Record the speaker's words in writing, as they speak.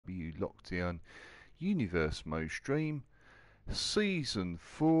Lockdown Universe Mode Stream, Season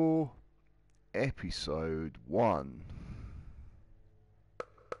 4, Episode 1.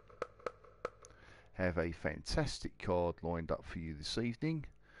 Have a fantastic card lined up for you this evening.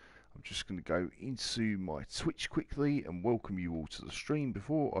 I'm just going to go into my Twitch quickly and welcome you all to the stream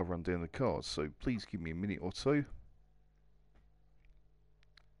before I run down the cards, so please give me a minute or two.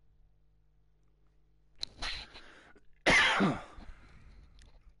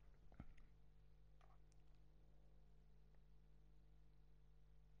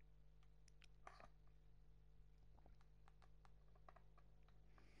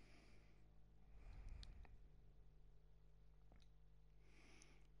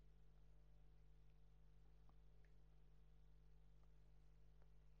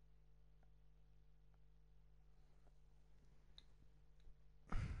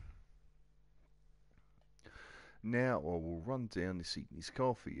 Now I will run down this evening's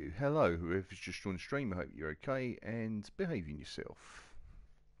card for you. Hello, whoever's just joined the stream, I hope you're okay and behaving yourself.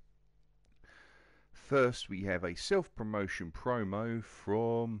 First, we have a self-promotion promo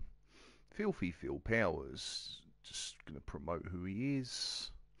from Filthy Phil Powers. Just going to promote who he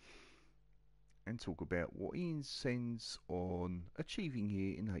is and talk about what he intends on achieving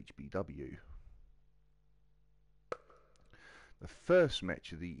here in HBW. The first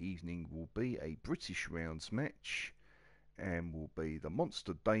match of the evening will be a British rounds match and will be the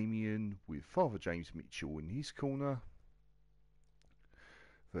Monster Damien with Father James Mitchell in his corner.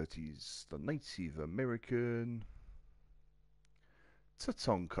 That is the Native American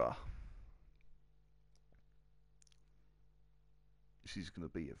Tatanka. This is going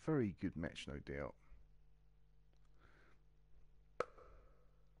to be a very good match, no doubt.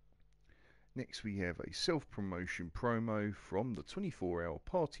 Next we have a self-promotion promo from the 24-hour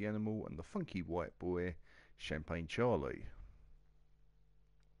Party Animal and the Funky White Boy, Champagne Charlie.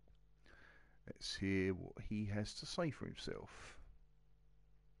 Let's hear what he has to say for himself.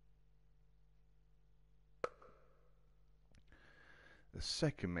 The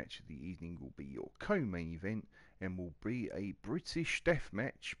second match of the evening will be your co-main event and will be a British death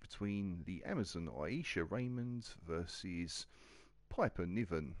match between the Amazon Aisha Raymond versus Piper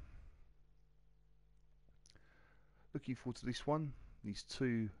Niven. Looking forward to this one. These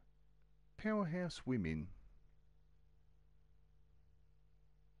two powerhouse women.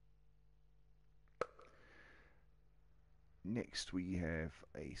 Next we have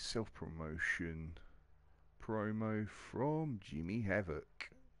a self-promotion promo from Jimmy Havoc.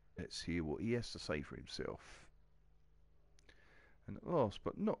 Let's hear what he has to say for himself. And last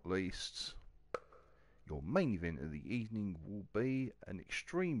but not least, your main event of the evening will be an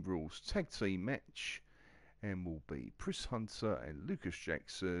Extreme Rules tag team match and will be Chris Hunter and Lucas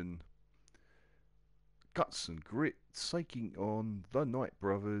Jackson, Guts and Grit, taking on the Knight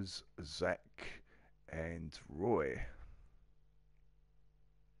Brothers, Zach and Roy.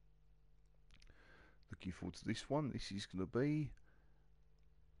 Looking forward to this one. This is going to be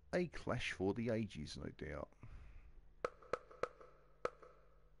a clash for the ages, no doubt.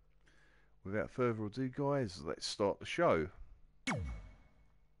 Without further ado, guys, let's start the show.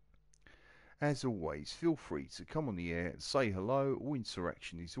 As always, feel free to come on the air and say hello. All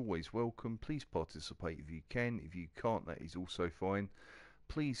interaction is always welcome. Please participate if you can. If you can't, that is also fine.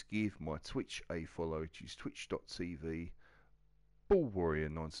 Please give my Twitch a follow, which is twitch.tv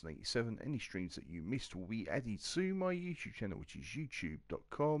BallWarrior1987. Any streams that you missed will be added to my YouTube channel, which is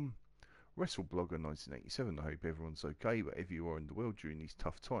youtube.com WrestleBlogger1987. I hope everyone's okay wherever you are in the world during these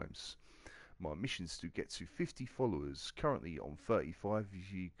tough times. My mission is to get to 50 followers, currently on 35.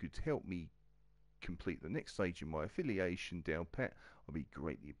 If you could help me complete the next stage of my affiliation down pat, I'll be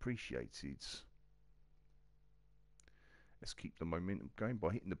greatly appreciated. Let's keep the momentum going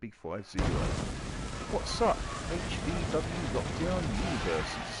by hitting the big 5-0. What's up? HBW Lockdown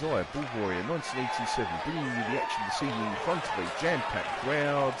Universe Desire Bull Warrior 1987, bringing you the action this evening in front of a jam-packed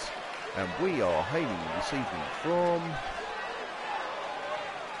crowd, and we are hailing this evening from...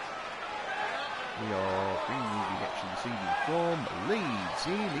 We are bringing you the action this evening from Leeds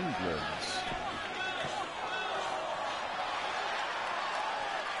in England.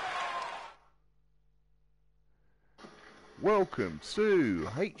 Welcome to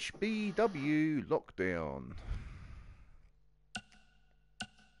HBW Lockdown.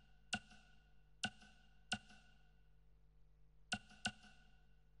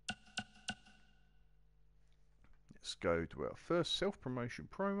 Let's go to our first self-promotion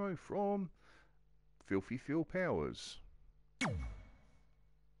promo from Filthy Phil Powers.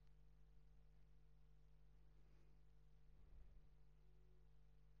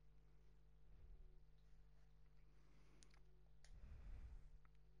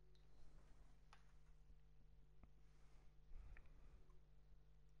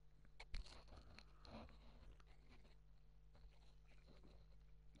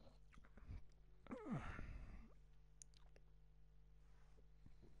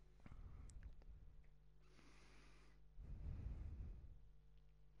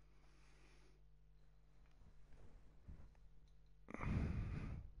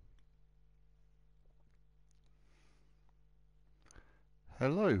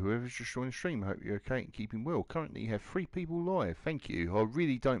 Hello, whoever's just joined the stream. I hope you're okay and keeping well. Currently, you have 3 people live. Thank you. I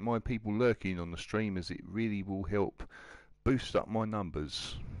really don't mind people lurking on the stream, as it really will help boost up my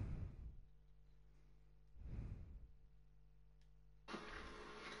numbers.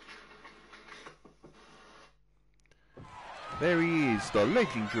 There he is, the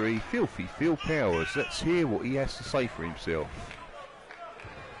legendary Filthy Phil Powers. Let's hear what he has to say for himself.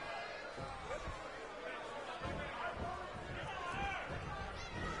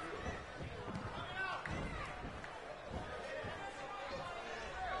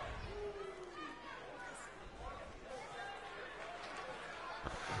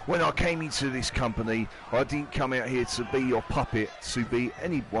 When I came into this company, I didn't come out here to be your puppet, to be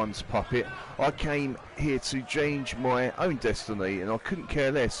anyone's puppet. I came here to change my own destiny, and I couldn't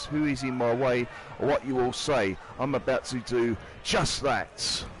care less who is in my way or what you all say. I'm about to do just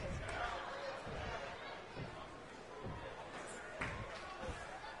that.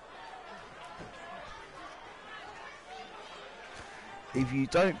 If you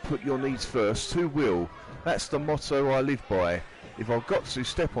don't put your needs first, who will? That's the motto I live by. If I've got to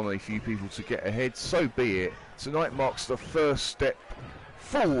step on a few people to get ahead, so be it. Tonight marks the first step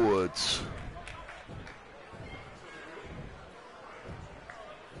forwards.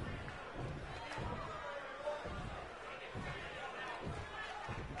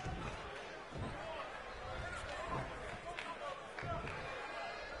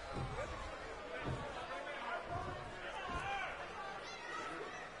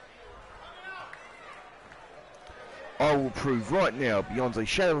 I will prove right now, beyond a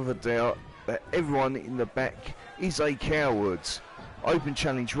shadow of a doubt, that everyone in the back is a coward. Open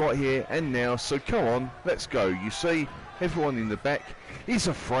challenge right here and now, so come on, let's go. You see, everyone in the back is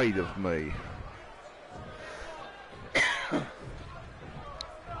afraid of me.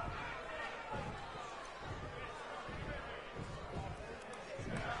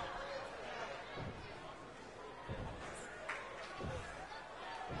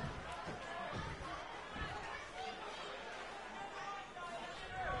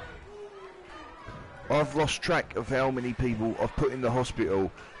 I've lost track of how many people I've put in the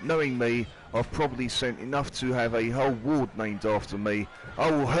hospital. Knowing me, I've probably sent enough to have a whole ward named after me.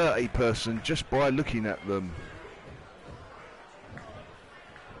 I will hurt a person just by looking at them.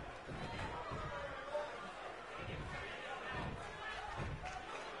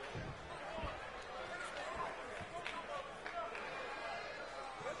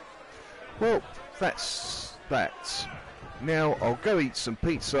 Well, that's that. Now I'll go eat some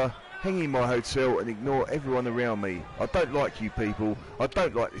pizza, hang in my hotel and ignore everyone around me. I don't like you people, I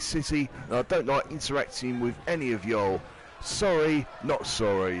don't like this city, and I don't like interacting with any of y'all. Sorry, not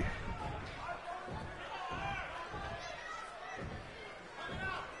sorry.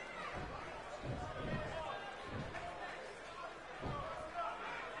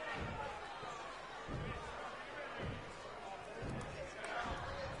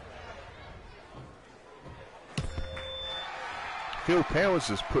 Phil Powers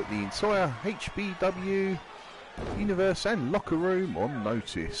has put the entire HBW universe and locker room on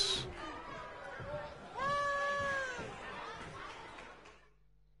notice.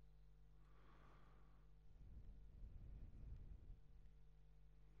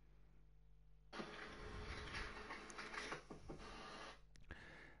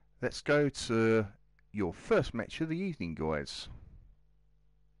 Let's go to your first match of the evening, guys.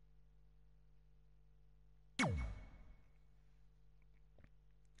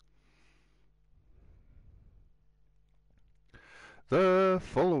 The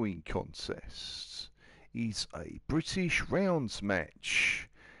following contest is a British rounds match,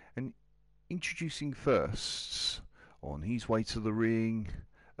 and introducing first, on his way to the ring,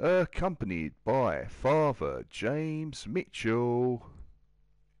 accompanied by Father James Mitchell.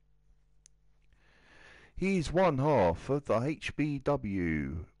 He is one half of the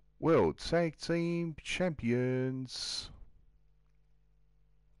HBW World Tag Team Champions.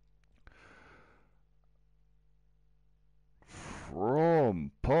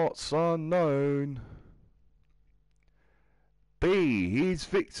 From parts unknown, be his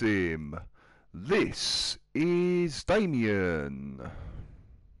victim. This is Damien.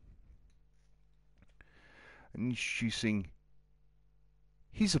 Introducing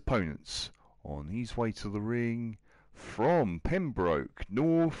his opponents, on his way to the ring, from Pembroke,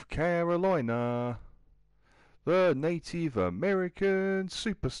 North Carolina, the Native American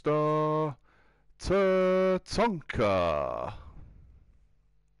superstar, Tatanka.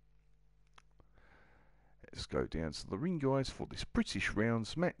 Let's go down to the ring, guys, for this British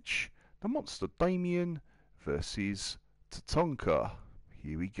rounds match. The Monster Damien versus Tatanka.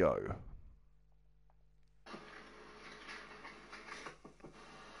 Here we go.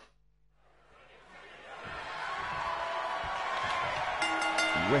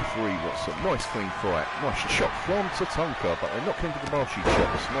 Referee wants a nice clean fight. Nice chop from Tatanka, but they're not into the Marshy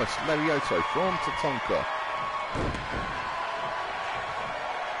chops. Nice Lariato from Tatanka.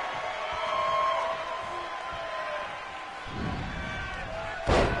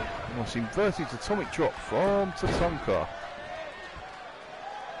 Nice inverted atomic drop from Tatanka.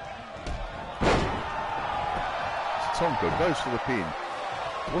 Tatanka goes for the pin.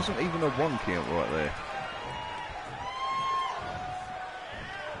 It wasn't even a 1 count right there.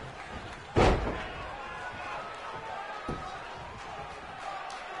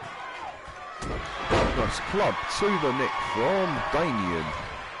 Nice club to the neck from Damien.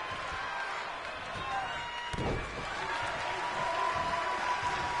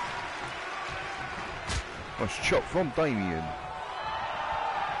 Nice chop from Damien.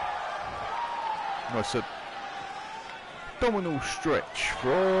 Nice abdominal stretch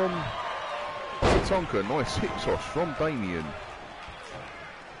from Tatanka. Nice hip toss from Damien.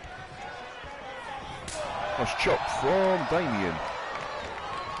 Nice chop from Damien.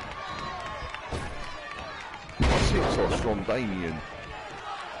 Nice hip toss from Damien.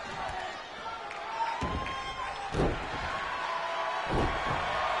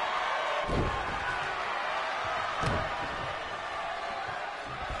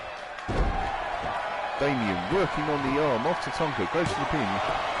 Damien working on the arm off Tatanka, goes to the pin,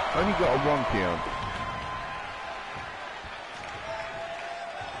 only got a 1 count.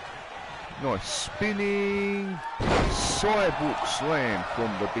 Nice spinning sidewalk slam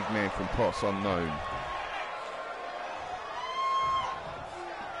from the big man from parts unknown.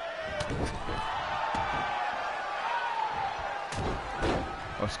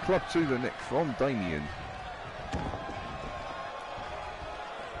 Nice club to the neck from Damien.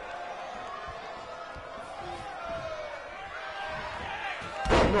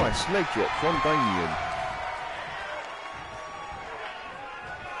 Nice leg drop from Damien.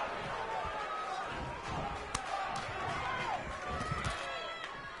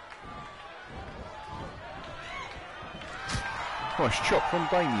 Nice chop from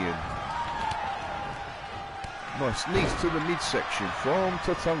Damien. Nice knees to the midsection from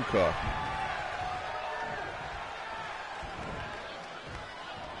Tatanka.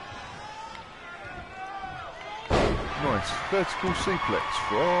 Nice vertical suplex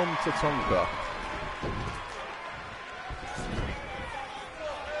from Tatanka.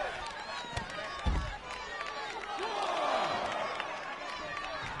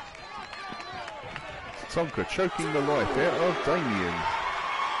 Tatanka choking the life out of Damien.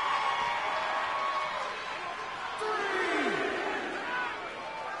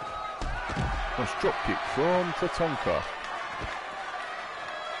 Nice drop kick from Tatanka.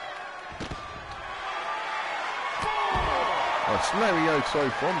 Nice Lariato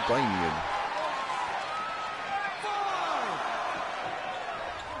from Damien.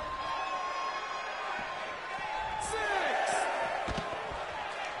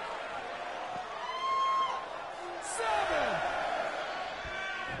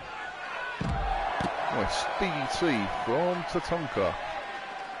 Nice DDT from Tatanka.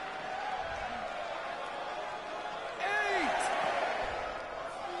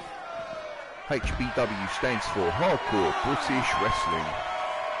 HBW stands for Hardcore British Wrestling.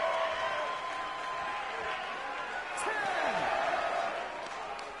 10.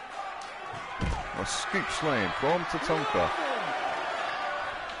 A scoop slam from Tatanka.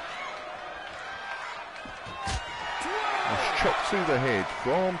 A chop to the head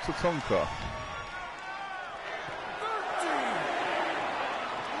from Tatanka. 13.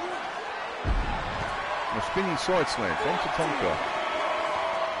 A spinning side slam from Tatanka.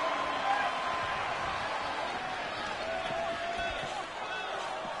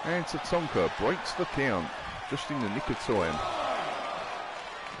 And Tatanka breaks the count, just in the nick of time.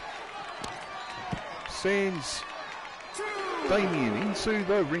 Sends Damien into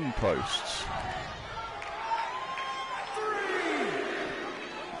the ring posts. 3.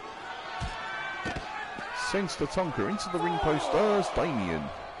 Sends Tatanka into the ring post as Damien.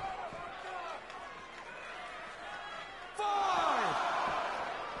 5.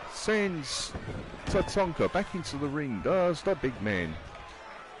 Sends Tatanka back into the ring as the big man.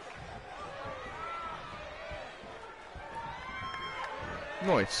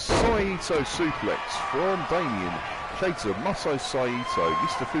 Nice Saito suplex from Damien. Shades of Maso Saito,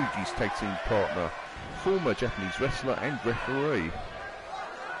 Mr. Fuji's tag team partner, former Japanese wrestler and referee.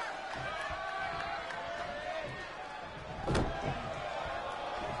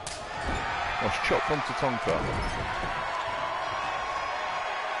 Nice chop from Tatanka.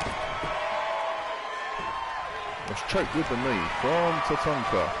 Nice choke with the knee from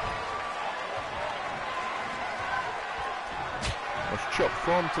Tatanka. Nice chop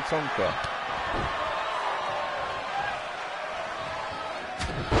from Tatanka.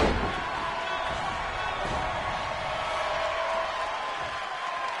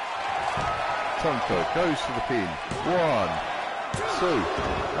 Tatanka goes to the pin. 1, 2.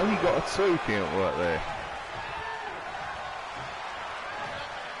 Only got a 2 count right there.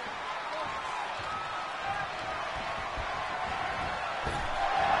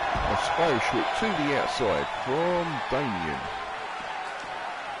 A Spanish whip to the outside from Damien.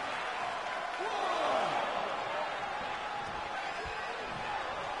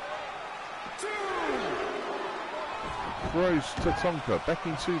 Throws Tatanka back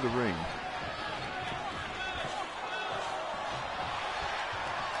into the ring.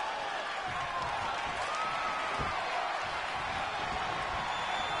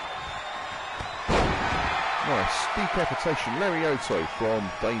 Nice decapitation Lariotto from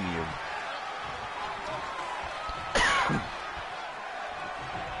Damien.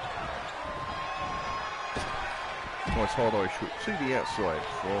 Nice hard Irish whip to the outside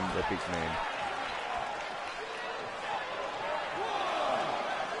from the big man.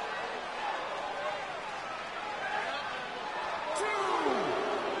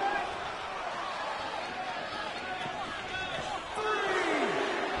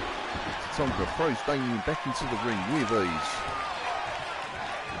 Tatanka throws Damien back into the ring with ease.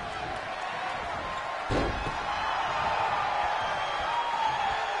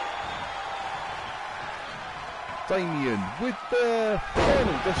 Damien with the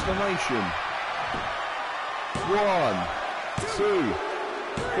final destination. 1, 2,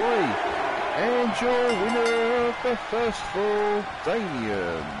 3. And your winner of the first fall,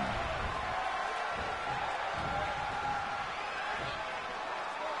 Damien.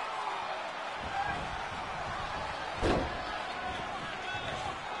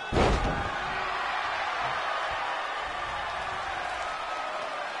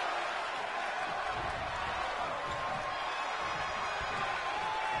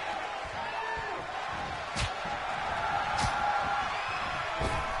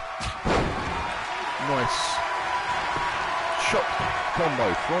 Nice chop combo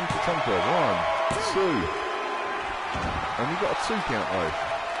from Tatanka. 1, 2. And we got a 2 count though.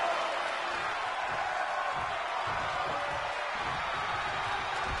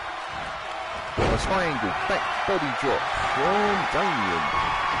 Nice high angle back body drop from Damien.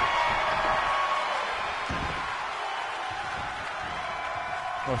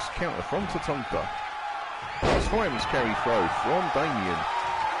 Nice counter from Tatanka. Nice fireman's carry throw from Damien.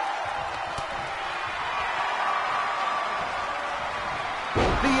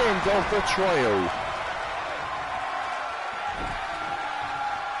 The end of the trial.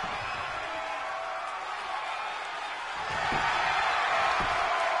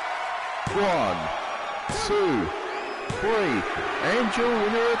 One, 2, 3, and your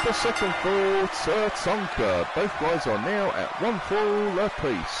winner of the second fall, Tatanka. Both guys are now at 1 fall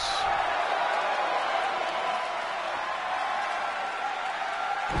apiece.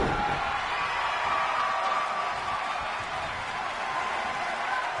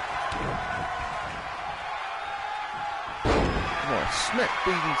 Snap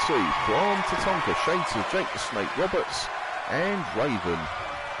BDT from Tatanka, shades of Jake the Snake Roberts and Raven.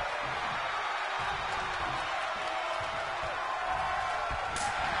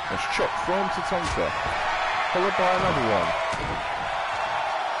 Nice chop from Tatanka, followed by another one.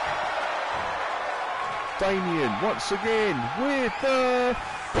 Damien once again with the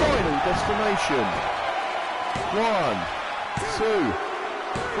final destination. 1, 2,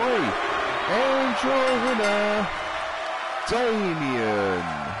 3, and your winner, Damien.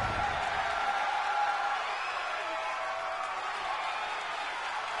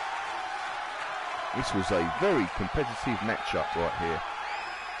 This was a very competitive matchup right here.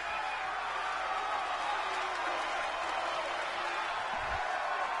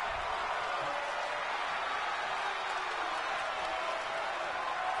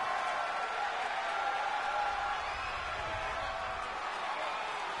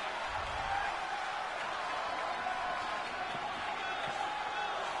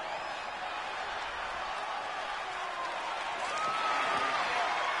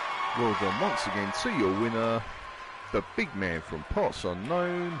 Well done once again to your winner, the big man from parts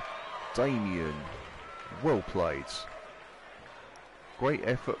unknown, Damien. Well played. Great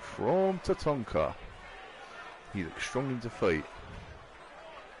effort from Tatanka. He looks strong in defeat.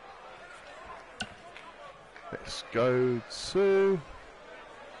 Let's go to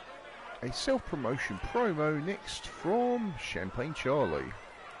a self-promotion promo next from Champagne Charlie.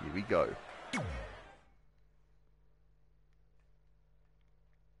 Here we go.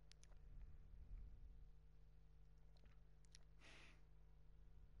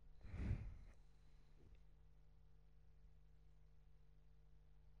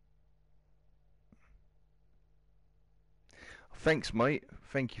 Thanks, mate.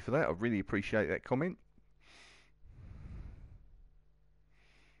 Thank you for that. I really appreciate that comment.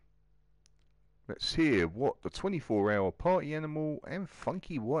 Let's hear what the 24-hour party animal and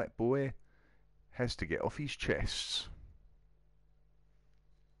funky white boy has to get off his chest.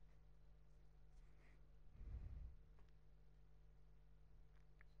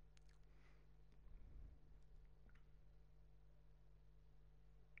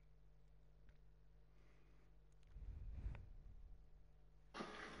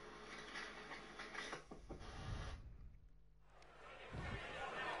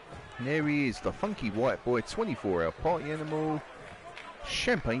 And there he is, the funky white boy 24-hour party animal,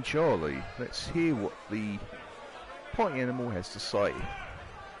 Champagne Charlie. Let's hear what the party animal has to say.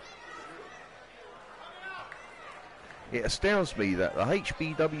 It astounds me that the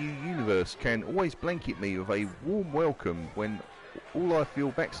HBW universe can always blanket me with a warm welcome when all I feel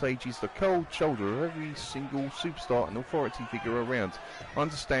backstage is the cold shoulder of every single superstar and authority figure around. I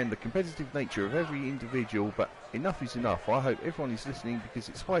understand the competitive nature of every individual, but enough is enough. I hope everyone is listening because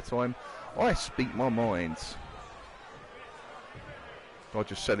it's high time I speak my mind. I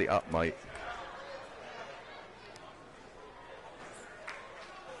just set it up, mate.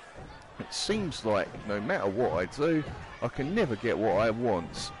 It seems like no matter what I do, I can never get what I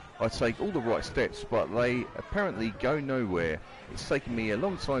want. I take all the right steps, but they apparently go nowhere. It's taken me a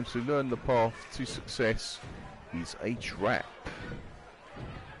long time to learn the path to success is a trap.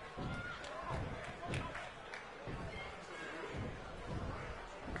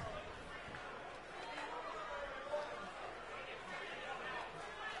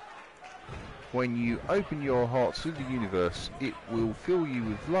 When you open your heart to the universe, it will fill you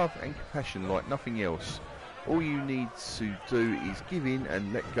with love and compassion like nothing else. All you need to do is give in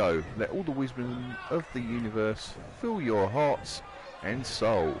and let go. Let all the wisdom of the universe fill your hearts and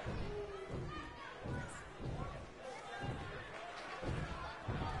soul.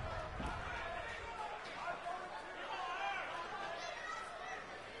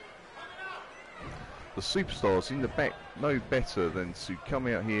 The superstars in the back know better than to come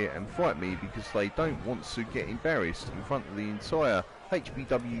out here and fight me because they don't want to get embarrassed in front of the entire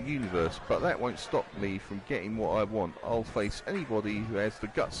HBW universe, but that won't stop me from getting what I want. I'll face anybody who has the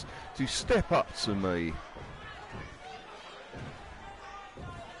guts to step up to me.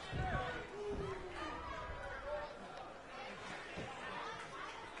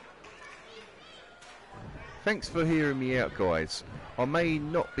 Thanks for hearing me out, guys. I may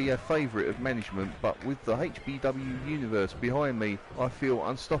not be a favourite of management, but with the HBW universe behind me, I feel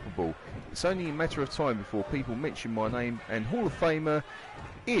unstoppable. It's only a matter of time before people mention my name and Hall of Famer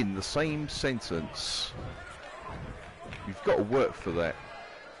in the same sentence. You've got to work for that,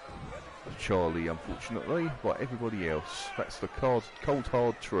 Charlie, unfortunately, like everybody else. That's the cold,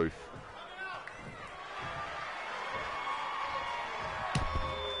 hard truth.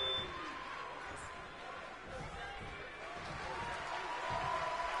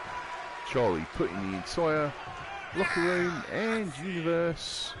 Charlie putting the entire locker room and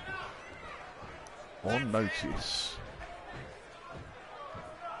universe on notice.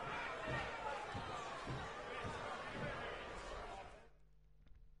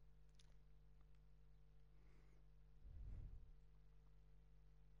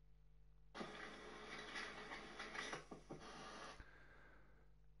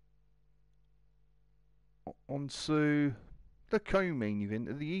 On to the co-main event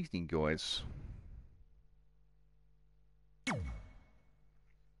of the evening, guys.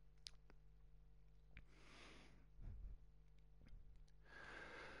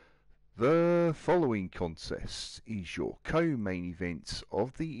 The following contest is your co-main event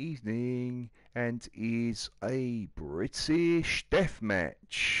of the evening and is a British death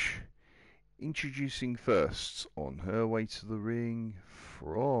match. Introducing first, on her way to the ring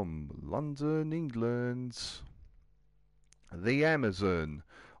from London, England, the Amazon,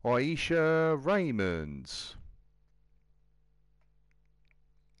 Aisha Raymond.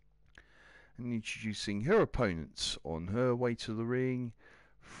 And introducing her opponents on her way to the ring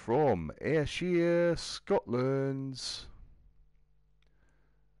from Ayrshire, Scotland,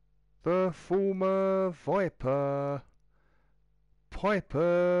 the former Viper,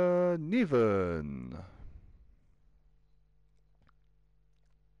 Piper Niven.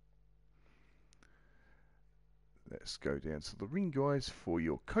 Let's go down to the ring, guys, for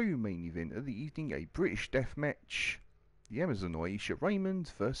your co-main event of the evening, a British death match. The Amazon Aisha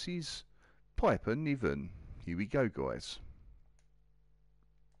Raymond versus Piper Niven. Here we go, guys.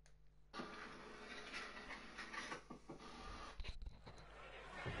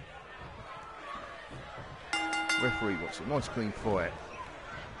 Referee wants a nice clean fight.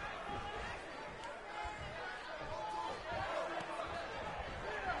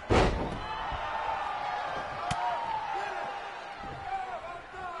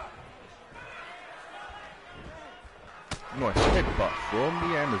 Nice headbutt from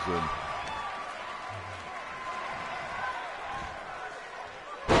the Amazon.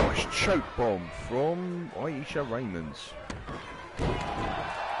 Nice choke bomb from Aisha Raymonds.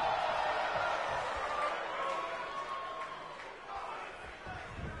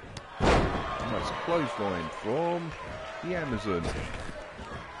 Nice clothesline from the Amazon.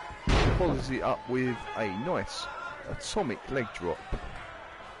 Follows it up with a nice atomic leg drop.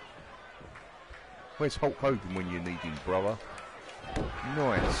 Where's Hulk Hogan when you need him, brother?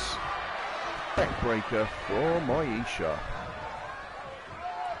 Nice backbreaker from Aisha.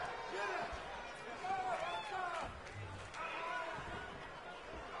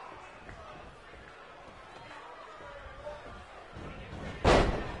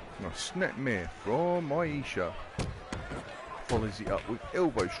 Nice snapmare from Aisha. Follows it up with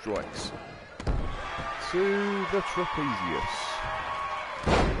elbow strikes to the trapezius.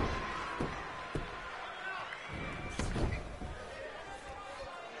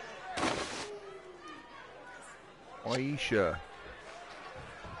 Aisha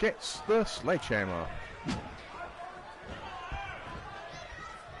gets the sledgehammer.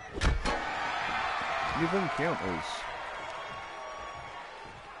 Niven counters.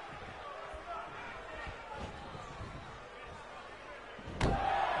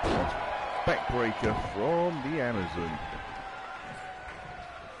 Backbreaker from the Amazon.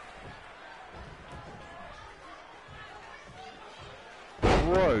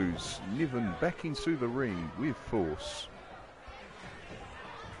 Throws Niven back into the ring with force.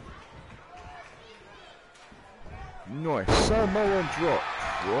 Nice Samoan drop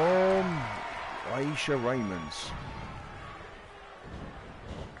from Aisha Raymonds.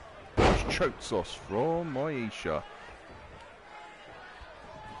 Nice choke sauce from Aisha.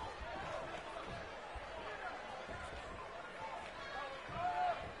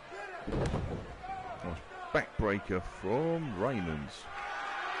 Nice backbreaker from Raymonds.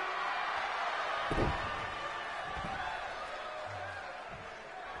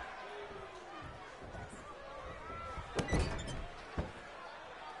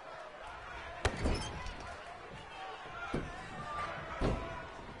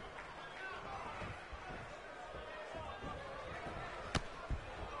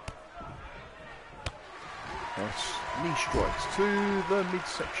 Nice knee strikes to the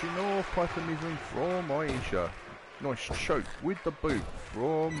midsection of Piper Niven from Aisha. Nice choke with the boot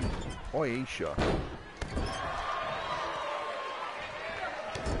from Aisha.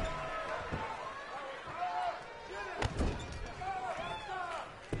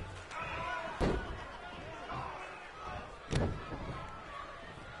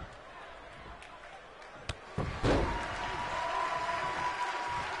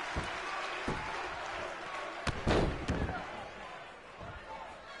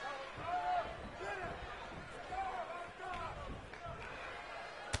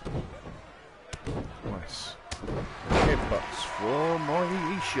 Nice headbutts from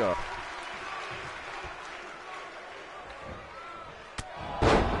Aisha.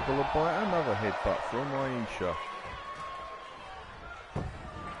 Followed by another headbutt from Aisha.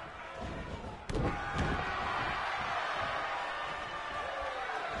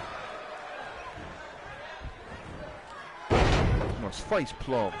 Nice face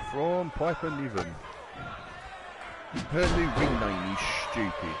plant from Piper Niven. Her new ring name is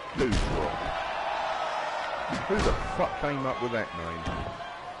stupid. Doodrop. Who the fuck came up with that name?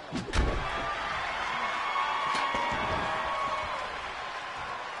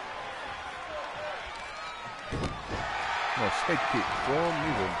 Nice head kick from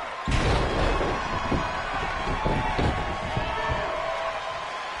Niven.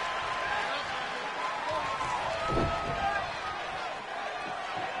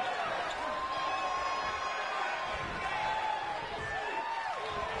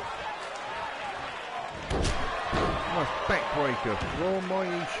 Nice backbreaker from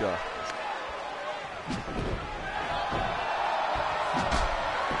Aisha.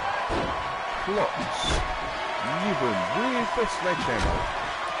 Blocks Niven with the sledgehammer.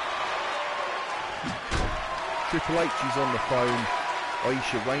 Triple H is on the phone.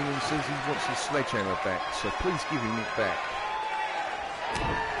 Aisha Raymond says he wants his sledgehammer back, so please give him it back.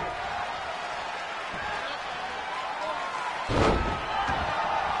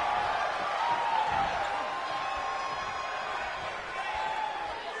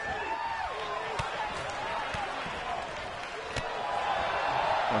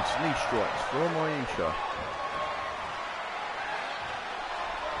 Nice knee strikes from Aisha.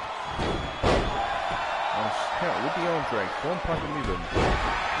 Nice counter with the arm drag from Piper Niven.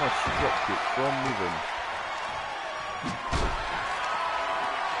 Nice drop kick from Niven.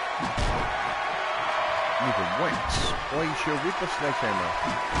 Niven Niven whacks Aisha with the sledgehammer.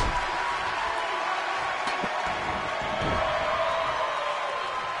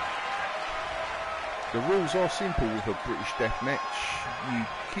 The rules are simple with a British death match. You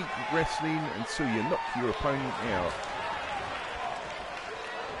keep wrestling until you knock your opponent out.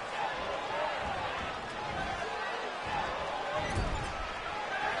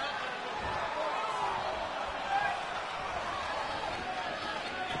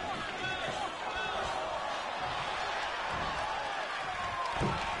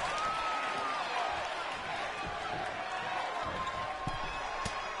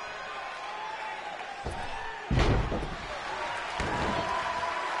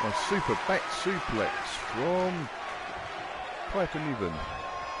 A super back suplex from Piper Niven.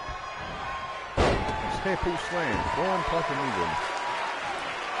 It's hair pull slam from Piper Niven.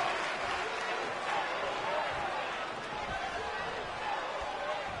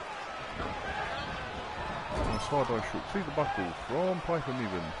 Nice hard eye shot to the buckle from Piper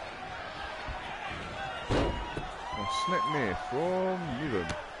Niven. A snap mare from Niven.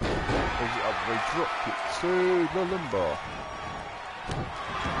 Pulls it up, they drop it to the lumbar.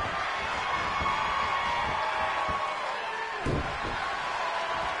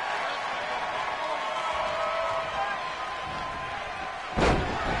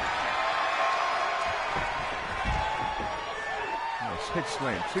 Nice head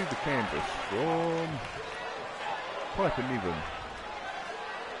slam to the canvas from Piper Niven.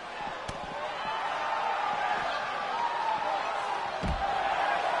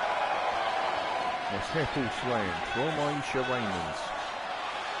 Nice hair pull slam from Aisha Raymond.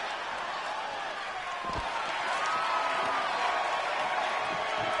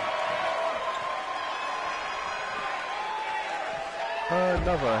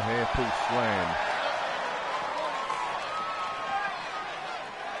 Another hair pull slam.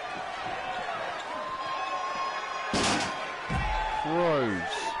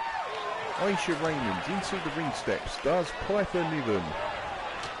 Throws Aisha Raymond into the ring steps. Does Piper Niven.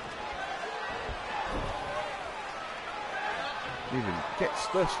 Niven gets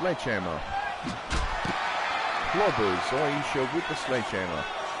the sledgehammer. Clobbers Aisha with the sledgehammer.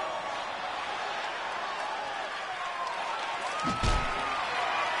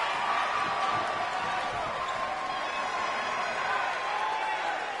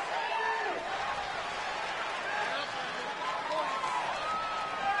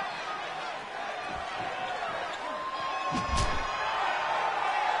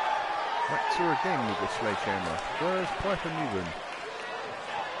 Whacks her again with the sledgehammer. Where's Piper Niven?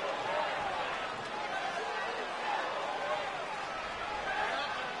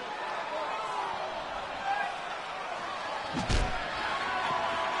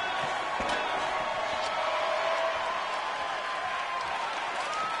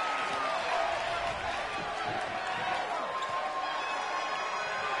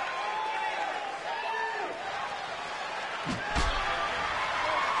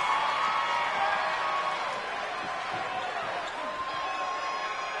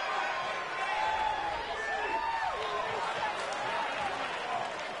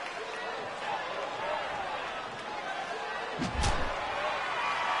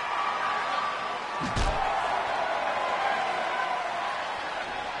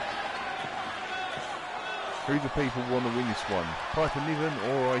 Who do people want to win this one? Piper Niven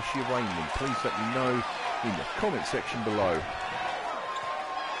or Aisha Raymond? Please let me know in the comment section below.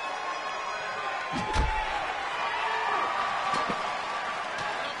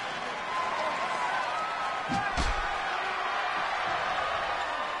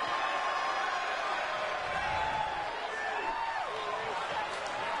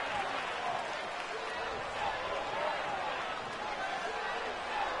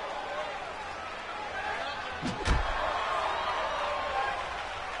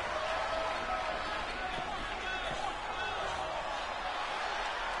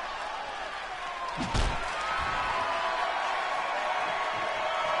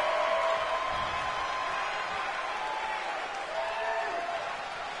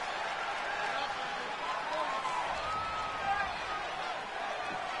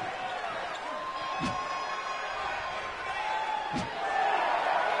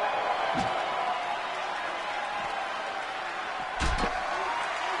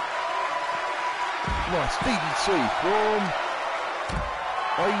 Nice DDT from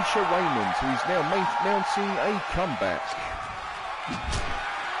Aisha Raymond, who is now mounting a comeback.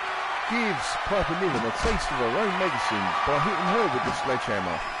 Gives Piper Niven a taste of her own medicine by hitting her with the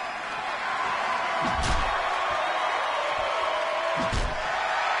sledgehammer.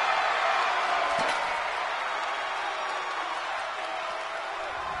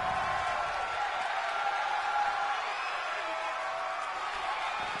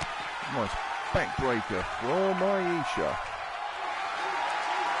 backbreaker from Aisha.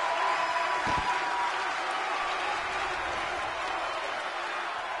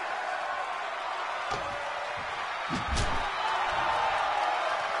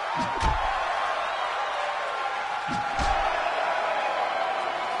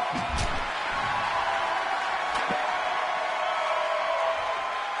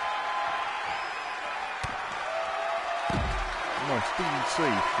 Nice DDT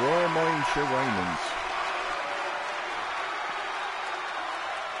from Aisha Raymonds.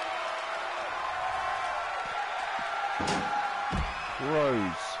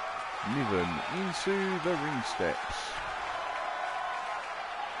 Rose Niven into the ring steps.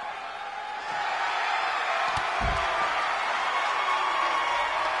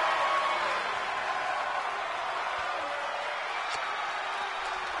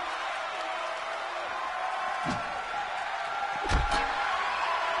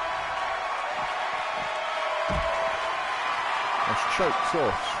 That's choked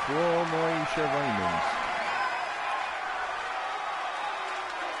off from Aisha Raymonds.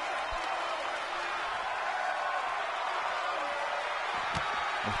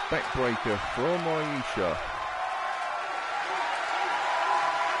 That's backbreaker from Aisha.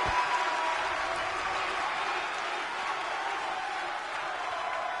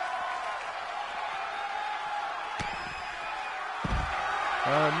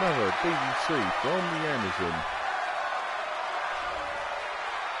 Another DDT from the Amazon.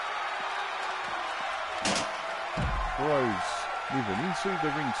 Rose Niven into the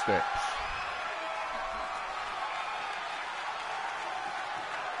ring steps.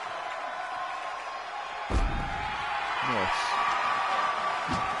 Nice.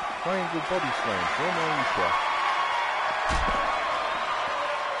 Triangle body slam from Aisha.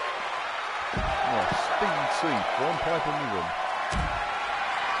 Nice. DDT from Piper Niven.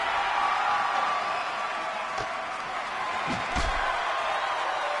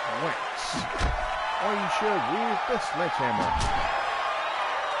 Wax. Aisha with the sledgehammer.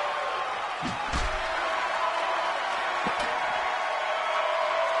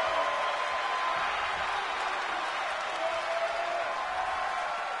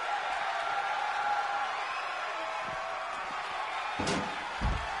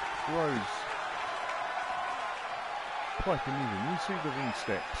 Rose. Piper Niven into the ring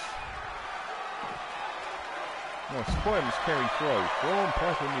steps. Nice fireman's carry throw from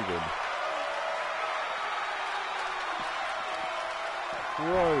Piper Niven.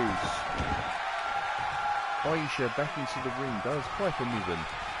 Rose. Aisha back into the ring, does Piper Niven.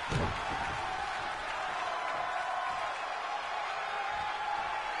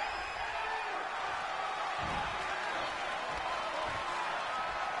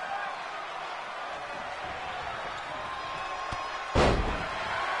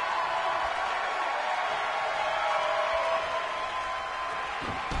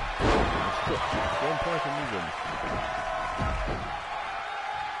 From Piper Niven.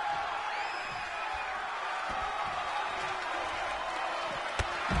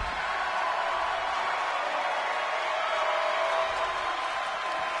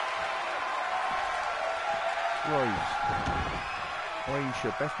 Rose. Aisha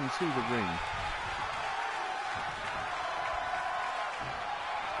back into the ring.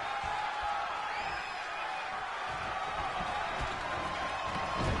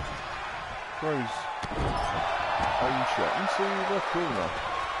 Rose. Aisha into the corner.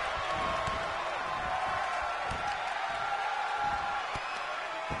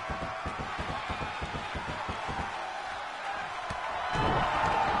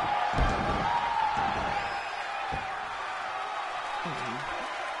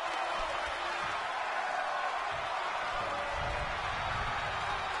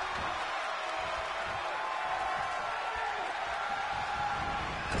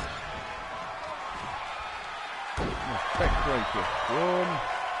 Backbreaker from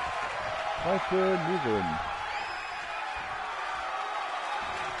Piper Niven.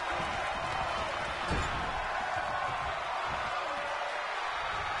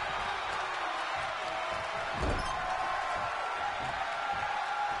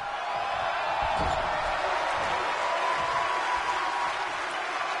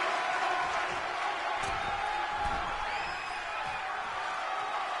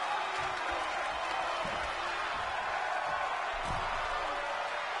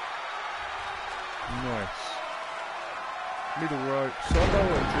 Nice. Middle rope,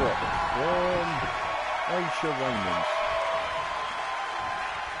 Samoa drop from Aisha Raymonds.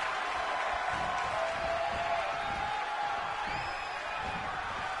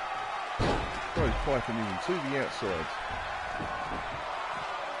 Throws Piper Niven to the outside.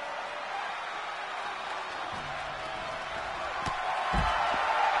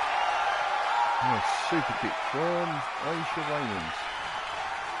 Nice super kick from Aisha Raymond.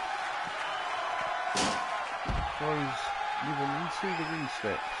 Throws Niven into the ring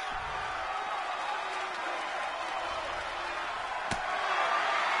steps.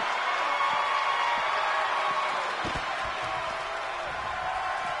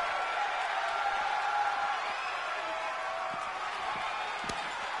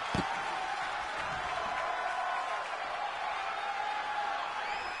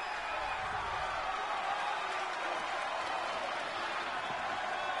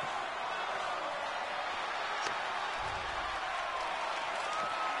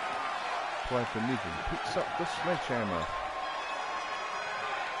 Piper Niven picks up the sledgehammer.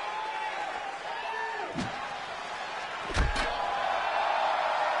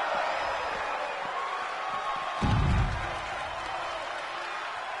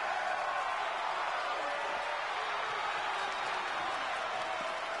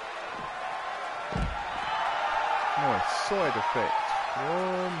 Nice side effect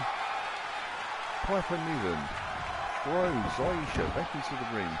from Piper Niven. Throws Aisha back into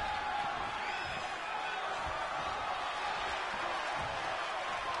the ring.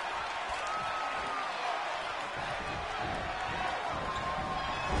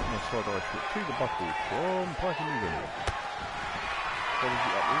 Side eye foot to the buckle from Piper Niven. Follows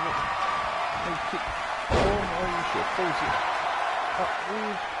it up with it. Head kick from Aisha. Follows it up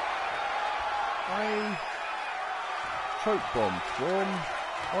with a choke bomb from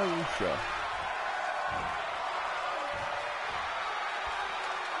Aisha.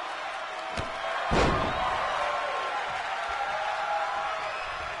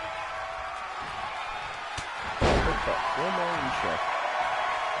 Headbutt from Aisha.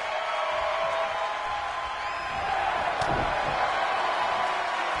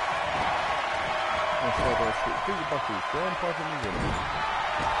 Side eye foot to the buckle from Piper Niven.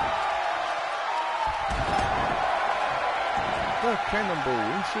 The cannonball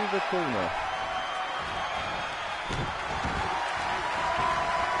into the corner.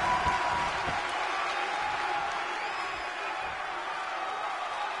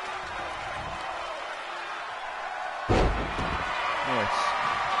 Nice.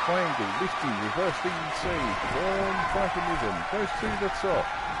 Triangle, lifting, reverse DDT from Piper Niven. Goes to the top.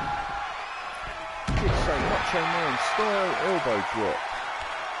 It's a Macho Man style elbow drop.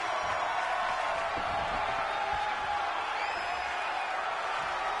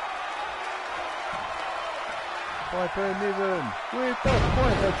 Piper Niven with the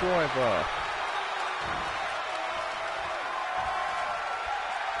Piper driver.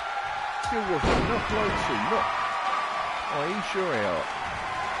 Still with him, not floating, not Aisha out.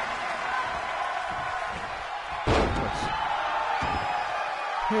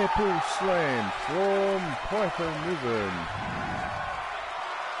 Hair pull slam from Piper Niven.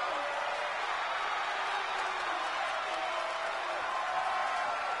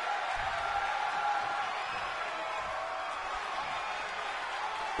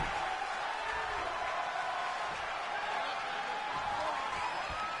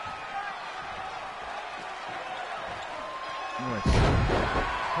 Nice.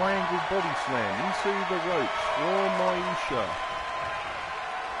 Triangle body slam into the ropes from Aisha.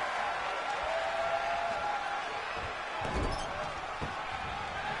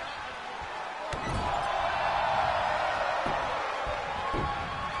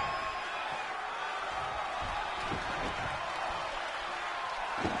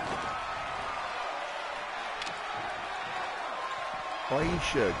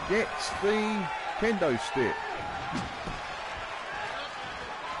 Aisha gets the kendo stick.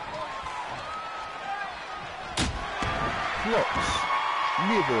 Blocks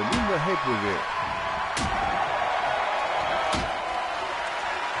Niven in the head with it.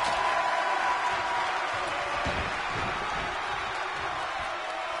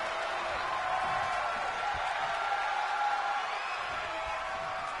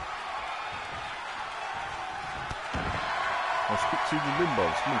 I'll stick to the limbo,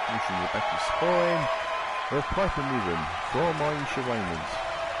 smooth pushing the back of the spine of Piper Niven from Aisha Raymond.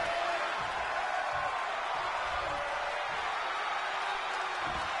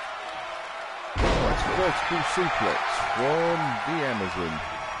 Nice vertical suplex from the Amazon.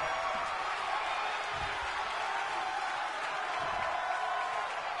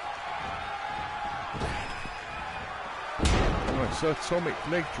 Nice atomic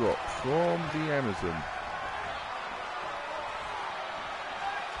leg drop from the Amazon.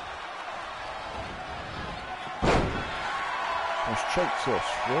 Nice choke toss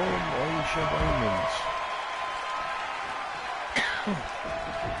from Aisha Raymond.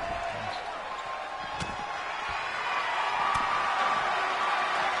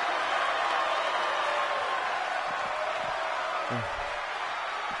 Nice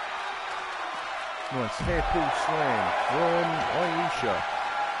hair pull slam from Aisha.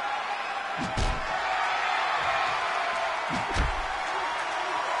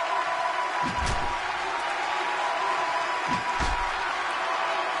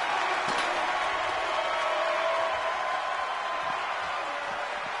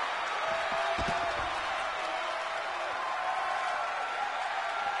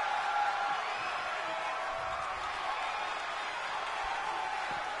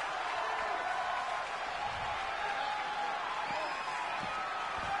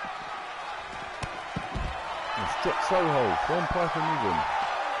 Drop Soho from Piper Niven.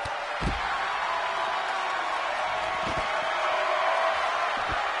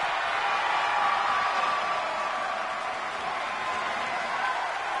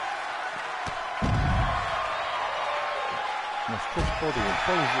 Nice cross body and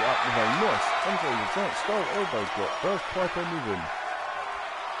follows it up with a nice Andre the Giant style elbow drop. Does Piper Niven.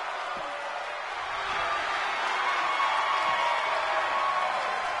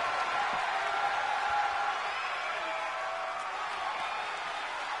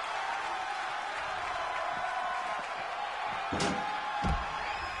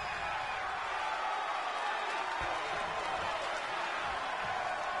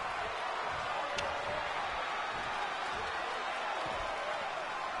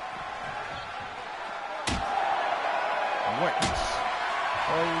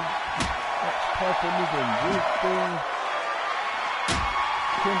 That's Piper Niven with the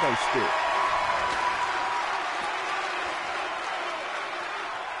kendo stick.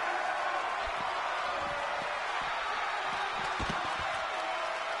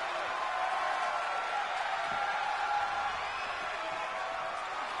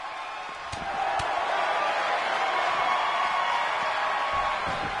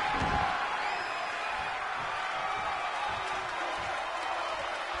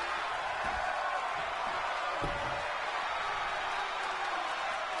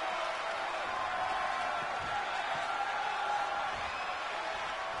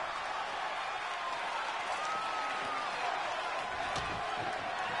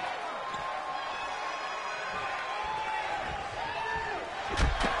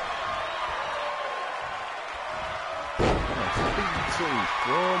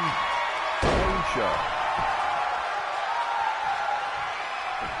 From Aisha.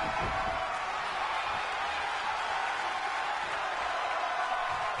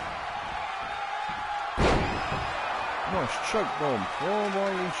 Nice choke bomb from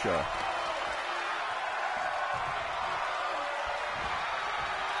Aisha.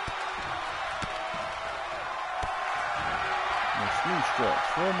 Nice knee strikes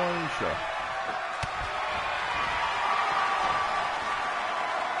from Aisha.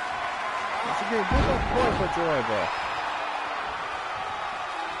 Again, what about Piper driver?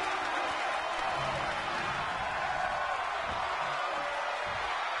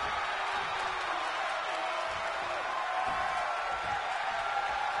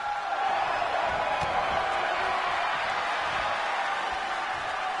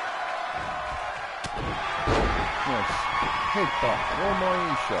 Nice headbutt from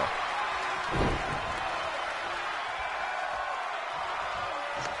Aisha.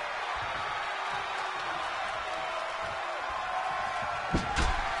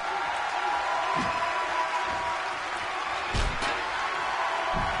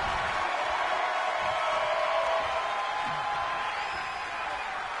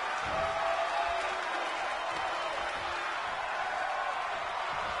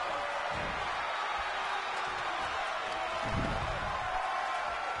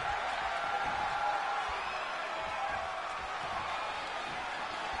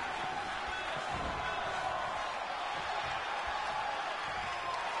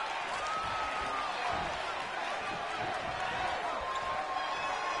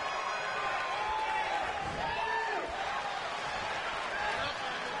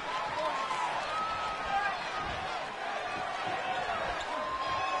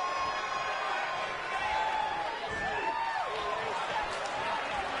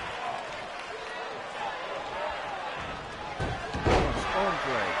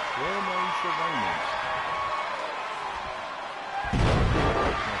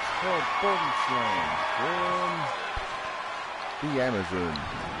 Body slam from the Amazon.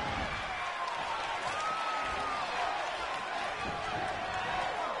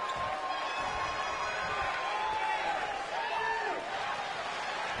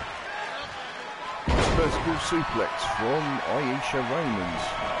 Vertical suplex from Aisha Raymond.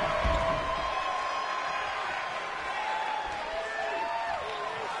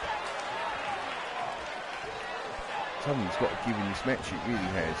 Something's got to give in this match, it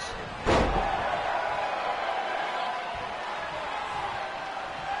really has.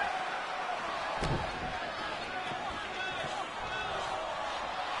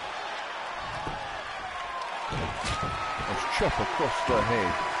 Nice chop across the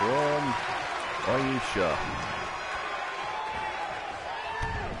head from Aisha.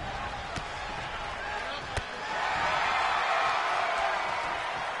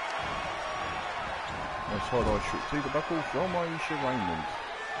 Nice hard eye shot to the buckle from Aisha Raymond.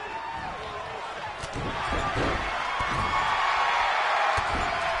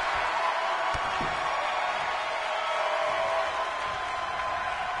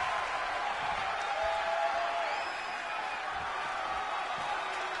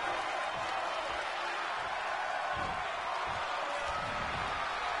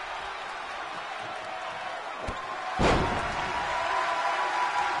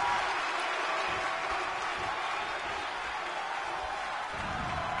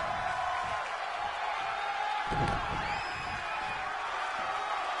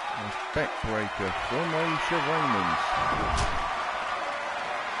 Backbreaker from Aisha Raymond.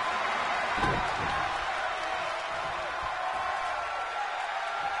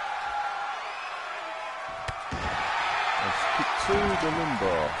 Let's kick to the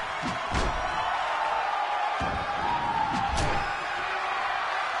lumbar.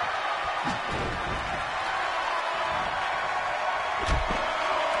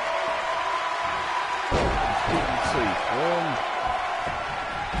 DDT from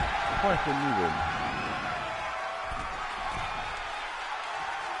Piper Newman.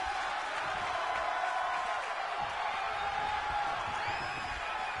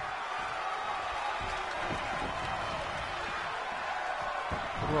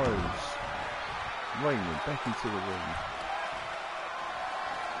 Rose. Raymond back into the ring.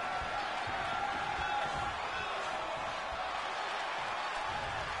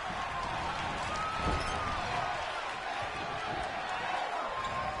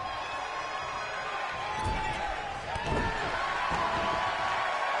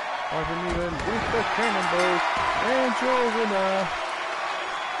 With the cannonball, and your winner,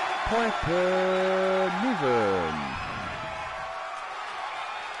 Piper Niven.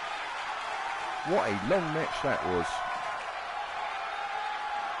 What a long match that was.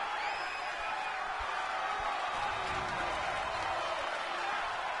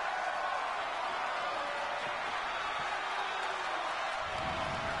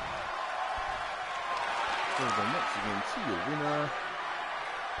 So the next again to your winner,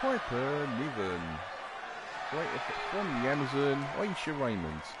 Piper Niven. Great effort from the Amazon, Aisha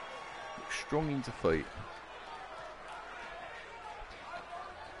Raymond. Looks strong in defeat.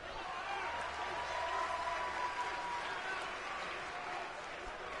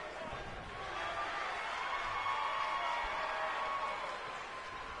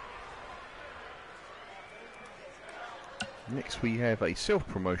 Next we have a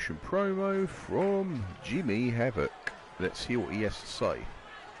self-promotion promo from Jimmy Havoc. Let's hear what he has to say.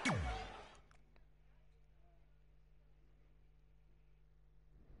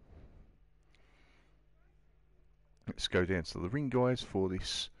 Let's go down to the ring, guys, for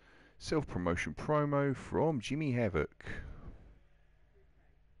this self-promotion promo from Jimmy Havoc.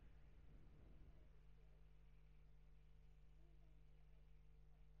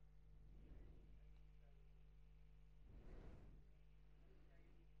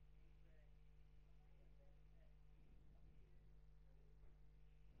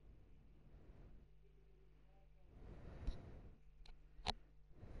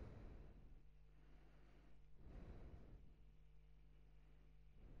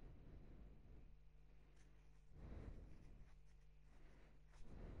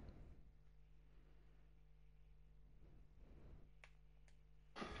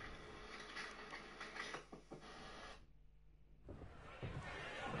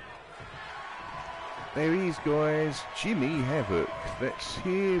 There he is, guys, Jimmy Havoc. Let's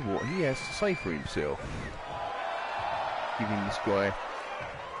hear what he has to say for himself. Giving this guy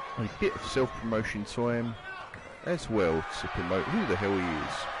a bit of self-promotion time as well to promote who the hell he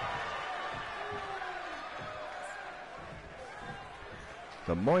is.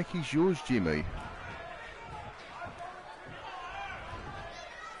 The mic is yours, Jimmy.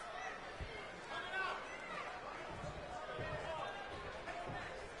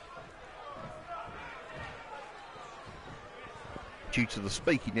 Due to the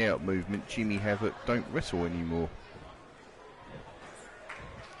speaking out movement, Jimmy Havoc don't wrestle anymore.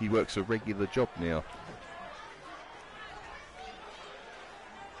 He works a regular job now.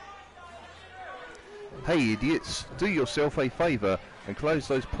 Hey idiots, do yourself a favour and close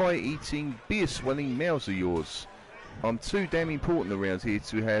those pie-eating, beer-swelling mouths of yours. I'm too damn important around here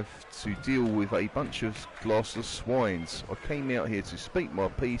to have to deal with a bunch of glassless swines. I came out here to speak my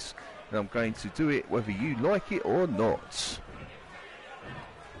piece, and I'm going to do it whether you like it or not.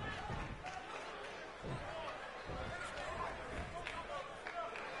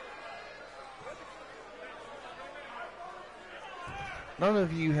 None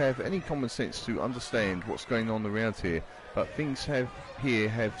of you have any common sense to understand what's going on around here, but things have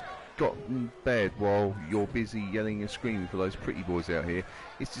gotten bad while you're busy yelling and screaming for those pretty boys out here.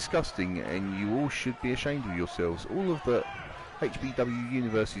 It's disgusting, and you all should be ashamed of yourselves. All of the HBW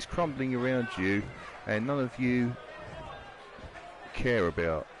universe is crumbling around you, and none of you care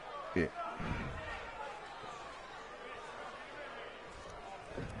about it.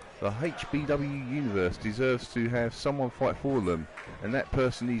 The HBW universe deserves to have someone fight for them, and that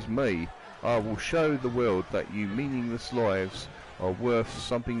person is me. I will show the world that you meaningless lives are worth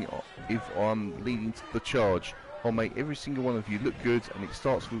something if I'm leading the charge. I'll make every single one of you look good, and it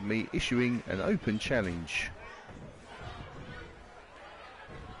starts with me issuing an open challenge.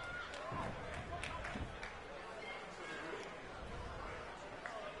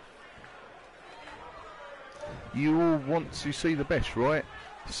 You all want to see the best, right?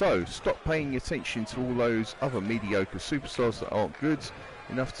 So, stop paying attention to all those other mediocre superstars that aren't good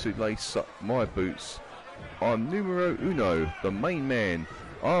enough to lace up my boots. I'm numero uno, the main man.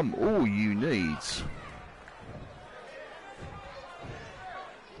 I'm all you need.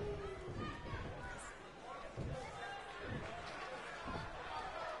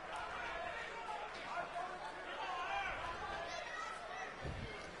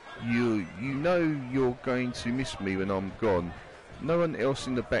 You know you're going to miss me when I'm gone. No one else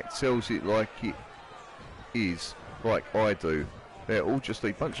in the back tells it like it is, like I do. They're all just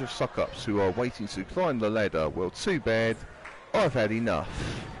a bunch of suck-ups who are waiting to climb the ladder. Well, too bad. I've had enough.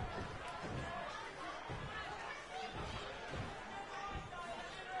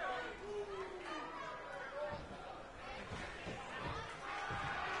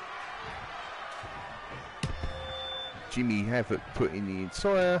 Jimmy Havoc put in the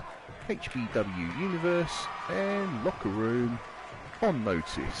entire HBW universe and locker room on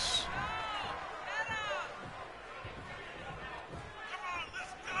notice.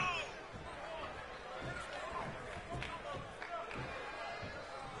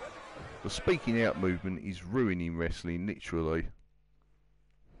 The speaking out movement is ruining wrestling, literally.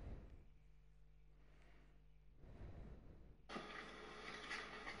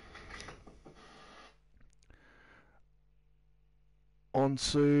 On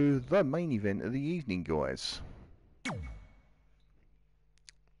to the main event of the evening, guys.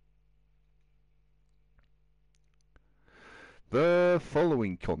 The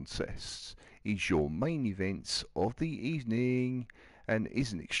following contest is your main event of the evening and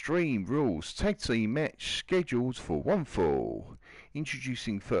is an Extreme Rules Tag Team match scheduled for one fall.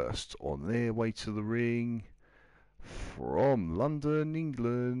 Introducing first on their way to the ring from London,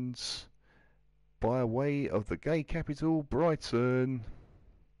 England, by way of the gay capital Brighton,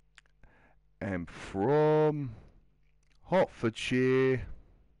 and from Hertfordshire,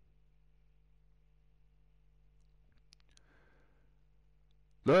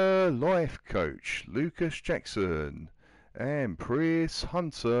 the life coach Lucas Jackson and Chris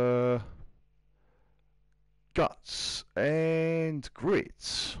Hunter, Guts and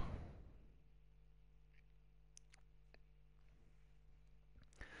Grit.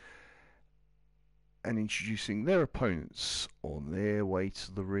 And introducing their opponents on their way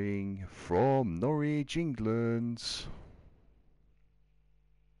to the ring from Norwich, England,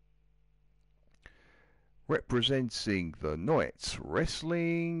 representing the Knight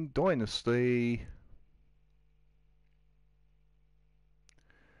Wrestling Dynasty,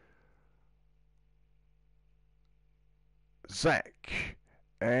 Zach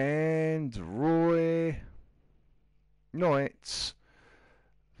and Roy Knight,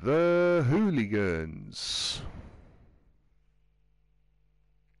 the Hooligans.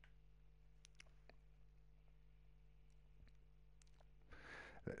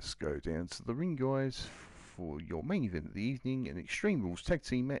 Let's go down to the ring, guys, for your main event of the evening, an Extreme Rules Tag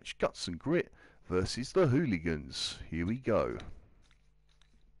Team match, Guts and Grit versus the Hooligans. Here we go.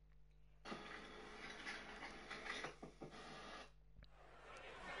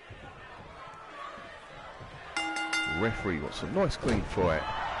 Referee wants a nice clean fight.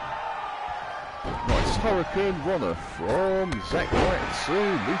 Nice Hurricane Runner from Zack Wright to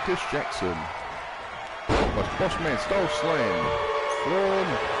Lucas Jackson. Nice Bossman Style Slam from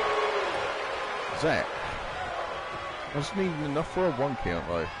Zack. Wasn't even enough for a 1 count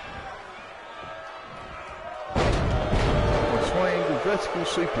though. Nice high angle vertical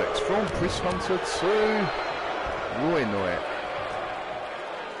suplex from Chris Hunter to Roy Knight.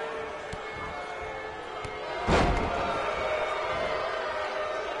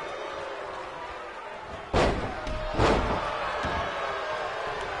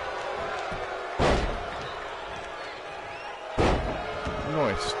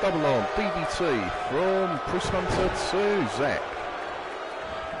 Nice double arm DDT from Chris Hunter to Zach.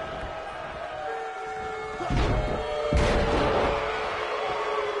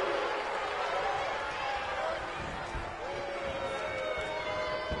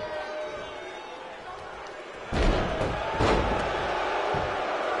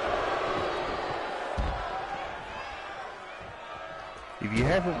 If you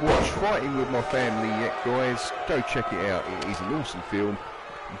haven't watched Fighting With My Family yet, guys, go check it out. It is an awesome film.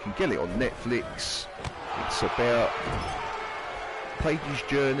 You can get it on Netflix. It's about Paige's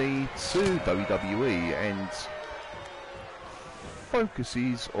journey to WWE and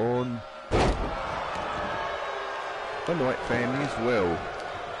focuses on the Knight family as well.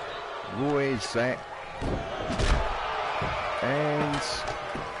 Roy, Zach, and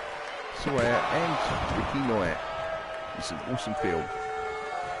Sawyer and Ricky Knight. It's an awesome film.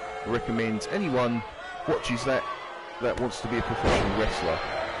 I recommend anyone watches that wants to be a professional wrestler.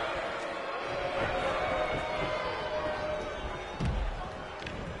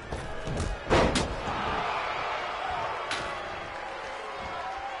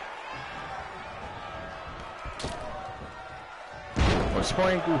 Nice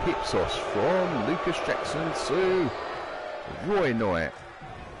high angle hip toss from Lucas Jackson to Roy Knight.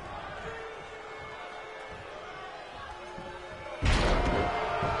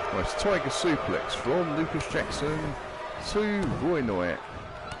 Nice tiger suplex from Lucas Jackson to Roy Knight.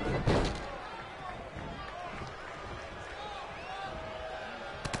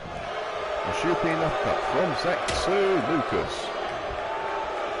 Nice European uppercut from Zach to Lucas.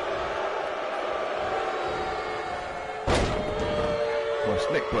 Nice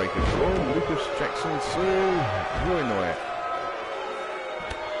neck breaker from Lucas Jackson to Roy Knight.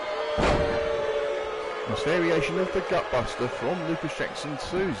 Nice variation of the gutbuster from Lucas Jackson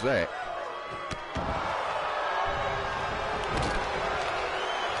to Zach.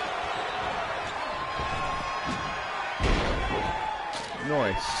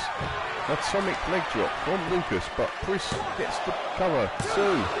 Nice atomic leg drop from Lucas, but Chris gets the cover. 2.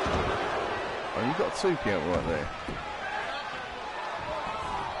 Oh, you got a 2 count right there.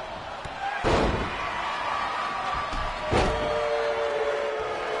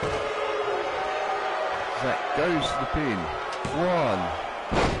 Zach goes to the pin.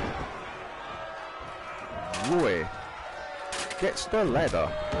 1. Roy gets the ladder.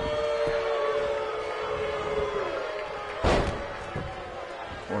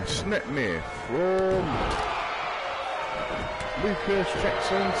 Nice snapmare from Lucas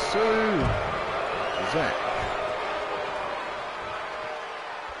Jackson to Zach.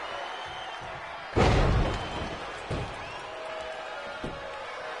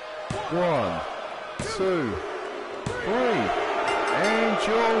 One, 2, 3, and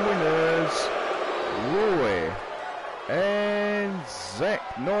your winners, Roy and Zach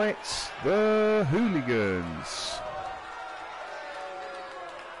Knight, the Hooligans.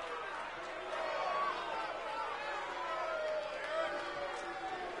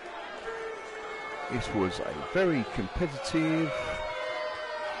 This was a very competitive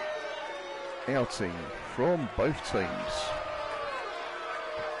outing from both teams.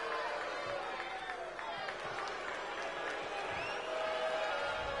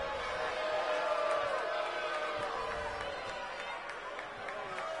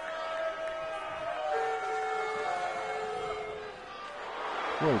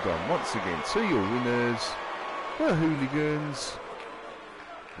 Well done once again to your winners, the Hooligans,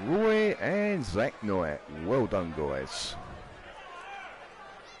 Roy and Zach Knight. Well done, guys.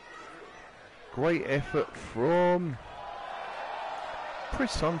 Great effort from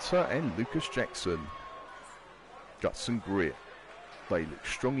Chris Hunter and Lucas Jackson. Guts and grit. They look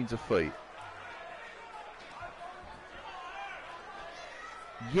strong in defeat.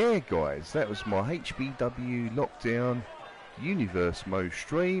 Yeah, guys, that was my HBW Lockdown Universe Mode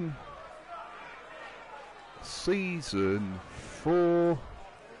stream. Season 4.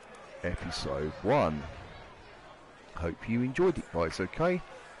 Episode 1. Hope you enjoyed it, guys. Okay,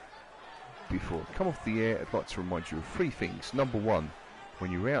 before I come off the air, I'd like to remind you of 3 things. Number 1,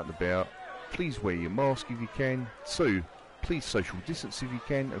 when you're out and about, please wear your mask if you can. 2, please social distance if you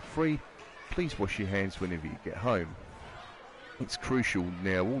can. And 3, please wash your hands whenever you get home. It's crucial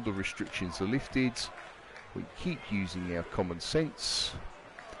now all the restrictions are lifted. We keep using our common sense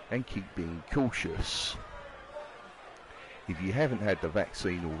and keep being cautious. If you haven't had the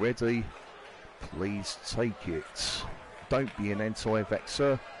vaccine already, Please take it. Don't be an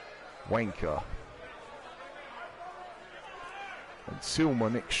anti-vaxxer wanker. Until my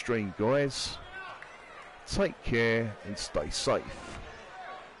next stream, guys, take care and stay safe.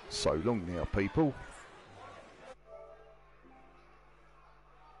 So long now, people.